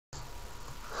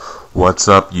What's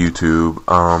up, YouTube?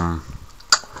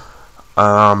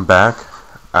 I'm back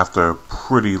after a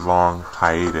pretty long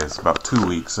hiatus, about 2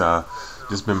 weeks.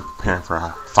 Just been preparing for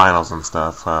finals and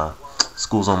stuff.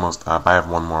 School's almost up. I have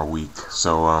one more week,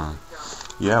 so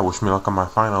yeah. Wish me luck on my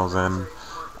finals. And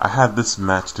I had this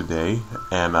match today,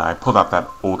 and I pulled out that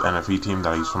old NFE team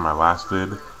that I used for my last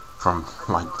vid from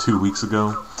like 2 weeks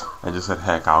ago, and just said,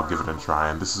 heck, I'll give it a try.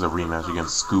 And this is a rematch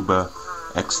against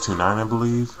ScubaX29, I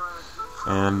believe.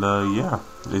 And yeah,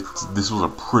 this was a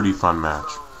pretty fun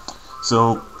match.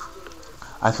 So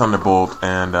I Thunderbolt,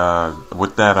 and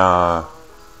with that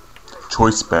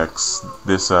choice specs,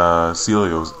 this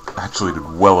Celio's actually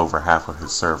did well over half of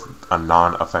his serve, a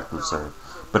non-effective serve,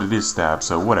 but it is stab,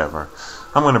 so whatever.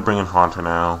 I'm gonna bring in Haunter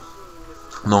now,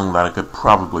 knowing that I could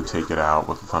probably take it out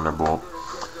with the Thunderbolt.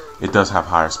 It does have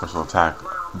higher special attack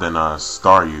than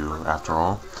Staryu, after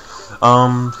all.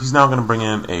 He's now gonna bring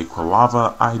in a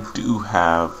Quilava. I do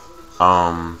have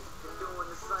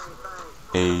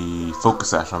a Focus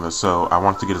Sash on this, so I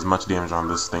want to get as much damage on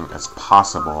this thing as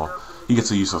possible. He gets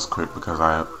a useless crit because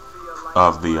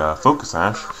of the Focus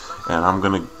Sash, and I'm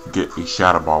gonna get a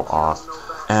Shadow Ball off.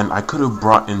 And I could have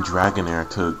brought in Dragonair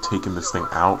to taking this thing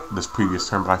out this previous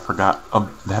turn, but I forgot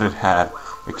that it had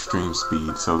extreme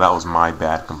speed, so that was my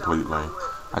bad completely.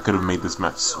 I could have made this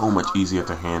match so much easier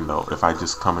to handle if I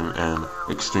just come in and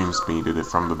extreme speeded it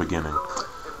from the beginning.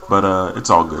 But it's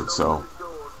all good, so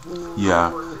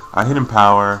yeah. I hit him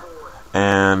power,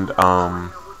 and the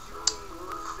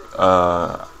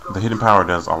hidden power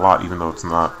does a lot, even though it's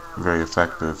not very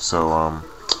effective, so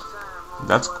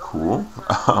that's cool.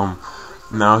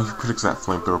 Now he predicts that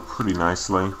flamethrower pretty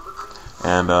nicely,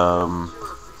 and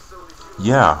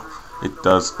yeah, it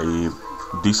does a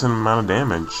decent amount of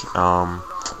damage.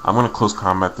 I'm going to close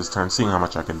combat this turn, seeing how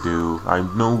much I can do. I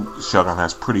know Shogun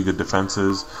has pretty good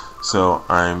defenses, so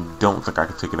I don't think I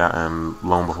can take it out, and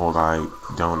lo and behold, I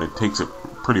don't. It takes it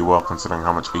pretty well considering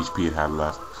how much HP it had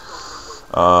left.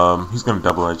 He's going to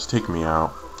double edge, take me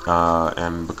out,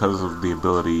 and because of the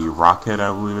ability Rockhead, I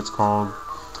believe it's called,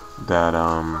 that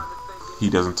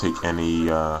he doesn't take any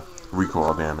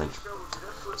recoil damage.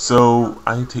 So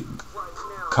I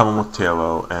come in with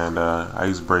Tailo, and I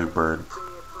use Brave Bird,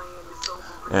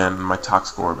 and my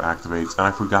Toxic Orb activates, and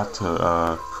I forgot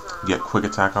to get Quick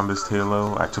Attack on this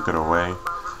Tailo. I took it away.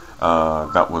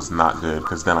 That was not good,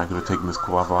 because then I could have taken this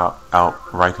Quilava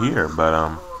out right here,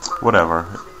 but whatever.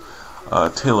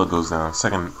 Tailo goes down.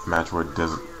 Second match where it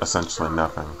does essentially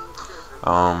nothing.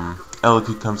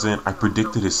 Eliki comes in. I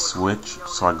predicted his switch,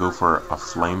 so I go for a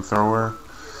Flamethrower,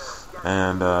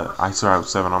 and I saw out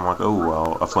 7. I'm like, oh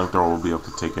well, a Flamethrower will be able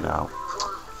to take it out.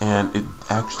 And it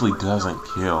actually doesn't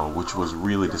kill, which was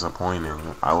really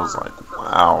disappointing. I was like,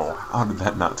 wow, how did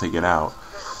that not take it out?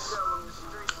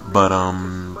 But,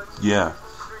 yeah.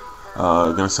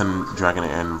 Gonna send Dragonair,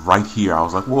 and right here, I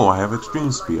was like, whoa, I have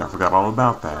extreme speed. I forgot all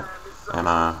about that. And,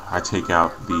 I take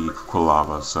out the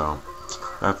Quilava, so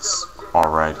that's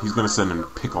alright. He's gonna send in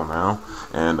Pickle now,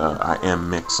 and, I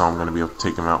am mixed, so I'm gonna be able to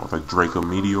take him out with a Draco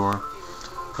Meteor.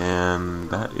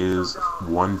 And that is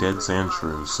one dead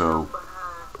Sandshrew, so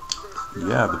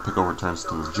yeah, the Pickle returns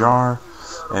to the jar,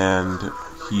 and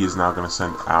he is now going to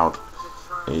send out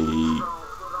a,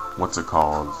 what's it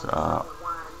called,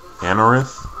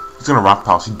 Anorith. He's going to Rock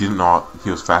Pulse. He didn't know he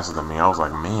was faster than me. I was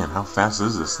like, man, how fast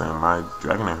is this thing? My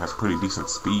Dragonair has pretty decent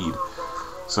speed.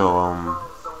 So,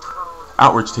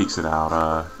 Outrage takes it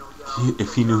out.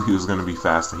 If he knew he was going to be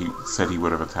faster, he said he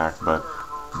would have attacked, but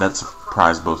that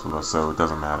surprised both of us, so it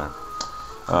doesn't matter.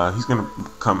 He's going to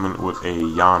come in with a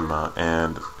Yanma,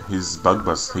 and his Bug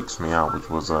Buzz takes me out, which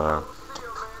was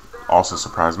also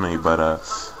surprised me, but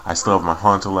I still have my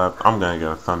Haunter left. I'm going to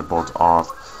get a Thunderbolt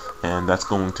off, and that's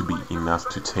going to be enough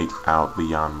to take out the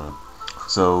Yanma.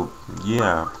 So,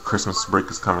 yeah, Christmas break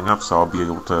is coming up, so I'll be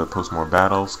able to post more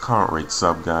battles. Current rate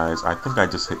sub, guys. I think I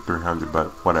just hit 300, but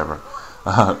whatever.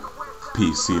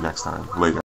 Peace. See you next time. Later.